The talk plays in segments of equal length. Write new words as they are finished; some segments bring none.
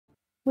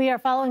We are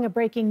following a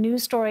breaking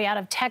news story out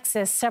of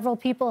Texas. Several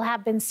people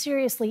have been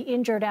seriously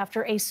injured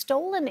after a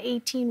stolen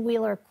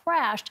 18-wheeler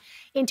crashed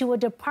into a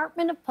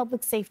Department of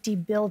Public Safety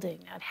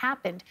building. It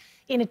happened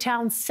in a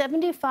town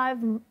 75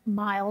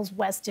 miles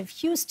west of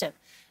Houston.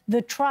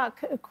 The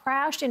truck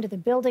crashed into the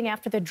building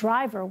after the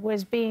driver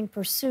was being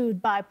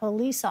pursued by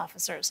police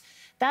officers.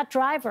 That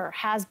driver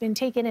has been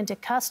taken into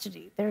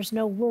custody. There's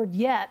no word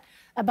yet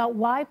about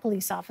why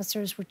police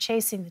officers were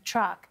chasing the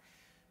truck.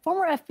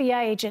 Former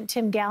FBI agent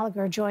Tim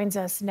Gallagher joins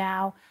us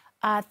now.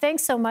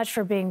 Thanks so much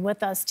for being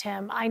with us,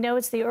 Tim. I know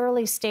it's the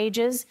early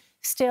stages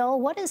still.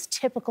 What is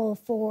typical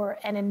for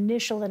an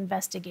initial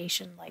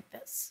investigation like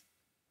this?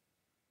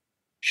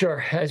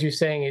 Sure. As you're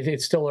saying,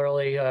 it's still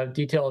early.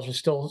 Details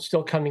are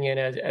still coming in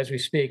as we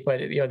speak. But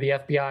the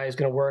FBI is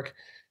going to work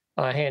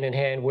hand in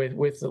hand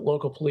with the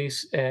local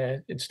police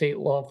and state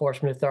law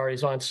enforcement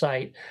authorities on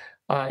site,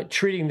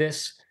 treating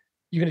this.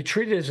 You're going to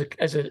treat it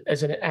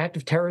as an act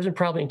of terrorism,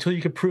 probably until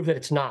you can prove that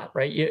it's not,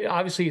 right?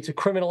 Obviously, it's a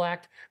criminal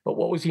act, but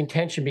what was the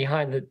intention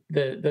behind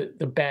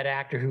the bad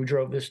actor who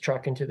drove this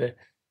truck into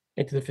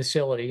the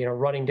facility?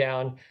 Running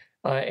down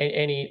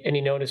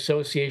any known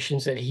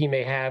associations that he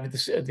may have,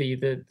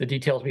 the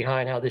details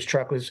behind how this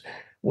truck was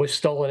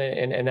stolen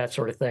and that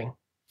sort of thing.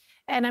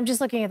 And I'm just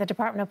looking at the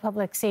Department of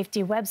Public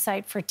Safety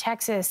website for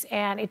Texas,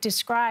 and it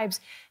describes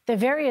the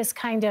various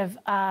kind of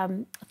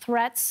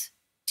threats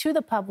to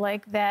the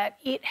public that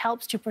it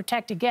helps to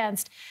protect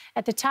against.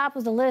 At the top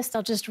of the list,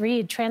 I'll just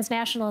read: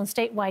 transnational and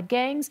statewide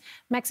gangs,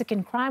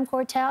 Mexican crime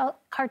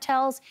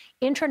cartels,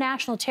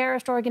 international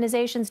terrorist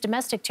organizations,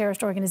 domestic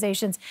terrorist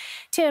organizations.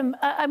 Tim,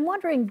 I'm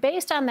wondering,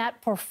 based on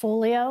that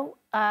portfolio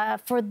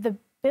for the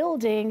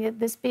building,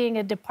 this being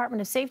a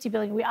Department of Safety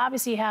building, we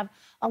obviously have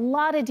a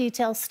lot of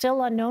details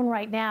still unknown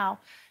right now.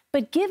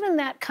 But given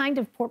that kind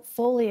of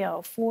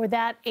portfolio for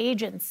that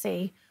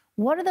agency,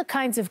 what are the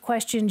kinds of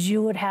questions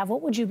you would have?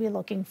 What would you be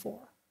looking for?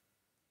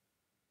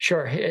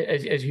 Sure.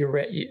 As you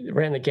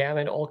ran the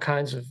gamut, all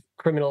kinds of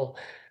criminal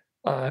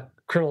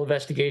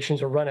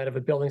investigations are run out of a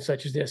building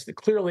such as this.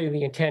 Clearly,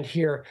 the intent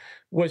here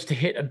was to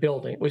hit a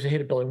building.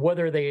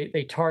 Whether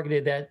they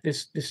targeted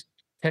this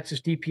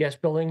Texas DPS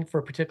building for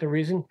a particular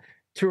reason,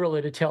 too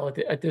early to tell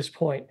at this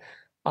point.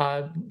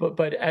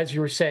 But as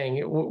you were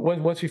saying,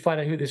 once we find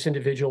out who this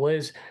individual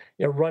is,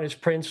 run his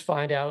prints,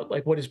 find out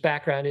like what his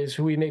background is,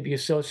 who he may be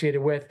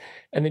associated with,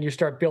 and then you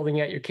start building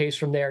out your case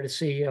from there to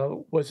see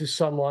was this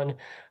someone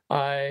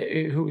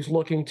who's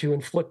looking to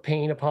inflict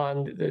pain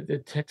upon the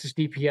Texas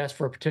DPS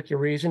for a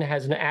particular reason,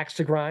 has an axe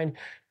to grind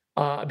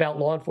about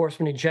law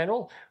enforcement in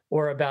general,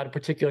 or about a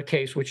particular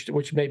case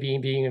which may be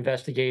being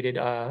investigated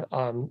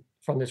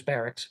from this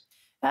barracks.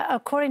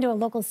 According to a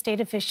local state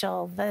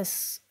official,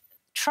 this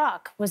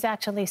truck was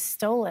actually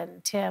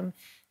stolen. Tim,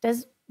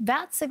 does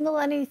that signal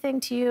anything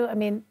to you? I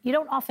mean, you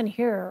don't often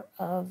hear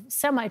of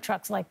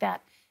semi-trucks like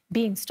that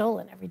being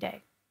stolen every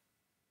day.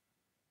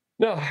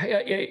 No,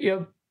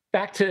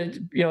 back to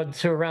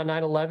around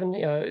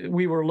 9/11,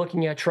 we were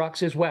looking at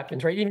trucks as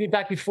weapons, right? Even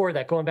back before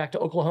that, going back to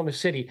Oklahoma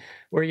City,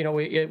 where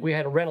we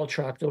had a rental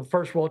truck, the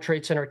first World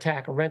Trade Center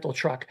attack, a rental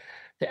truck,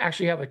 to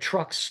actually have a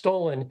truck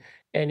stolen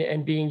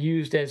and being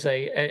used as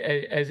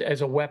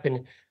a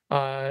weapon.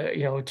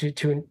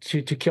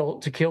 To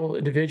kill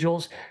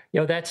individuals,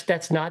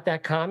 that's not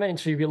that common. And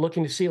so you're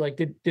looking to see, like,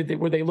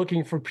 were they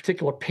looking for a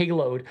particular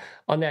payload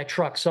on that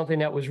truck, something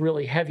that was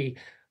really heavy,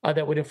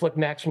 that would inflict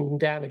maximum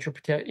damage or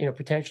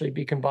potentially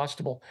be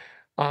combustible.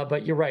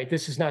 But you're right,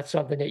 this is not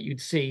something that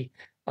you'd see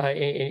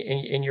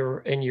in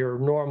your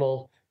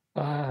normal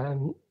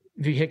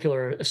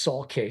vehicular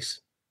assault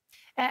case.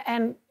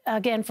 And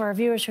again, for our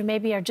viewers who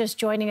maybe are just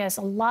joining us,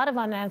 a lot of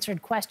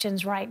unanswered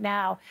questions right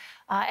now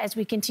as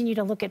we continue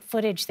to look at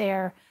footage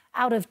there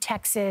out of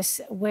Texas,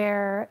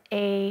 where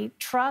a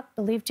truck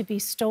believed to be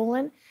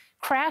stolen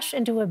crashed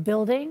into a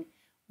building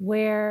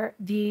where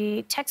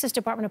the Texas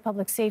Department of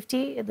Public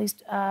Safety at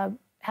least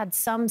had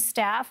some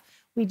staff.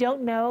 We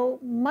don't know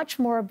much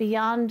more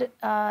beyond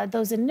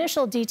those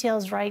initial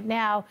details right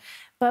now,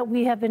 but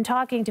we have been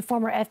talking to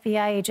former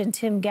FBI agent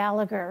Tim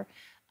Gallagher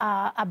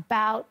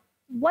about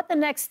what the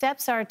next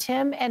steps are,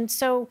 Tim. And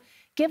so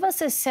give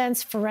us a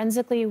sense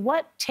forensically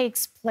what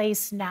takes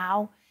place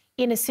now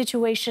in a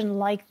situation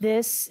like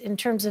this in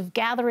terms of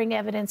gathering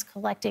evidence,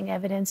 collecting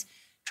evidence,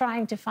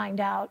 trying to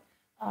find out,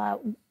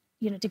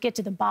 to get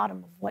to the bottom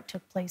of what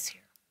took place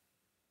here.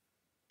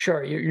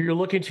 Sure. You're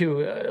looking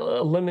to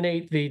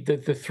eliminate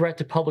the threat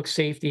to public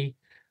safety,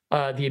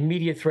 the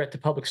immediate threat to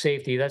public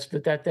safety.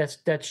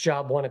 That's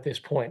job one at this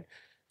point.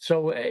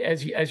 So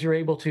as you're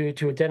able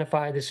to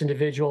identify this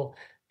individual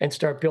and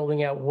start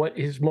building out what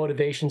his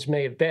motivations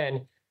may have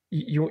been,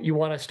 you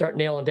want to start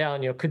nailing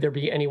down, could there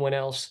be anyone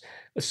else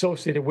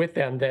associated with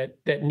them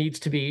that needs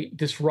to be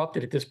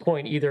disrupted at this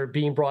point, either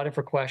being brought in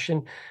for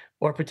question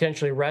or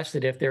potentially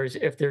arrested if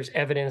there's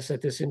evidence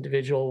that this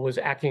individual was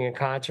acting in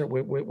concert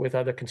with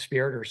other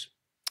conspirators.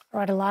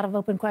 All right, a lot of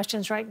open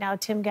questions right now.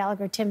 Tim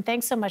Gallagher. Tim,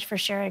 thanks so much for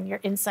sharing your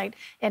insight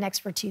and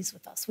expertise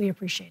with us. We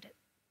appreciate it.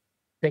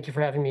 Thank you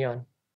for having me on.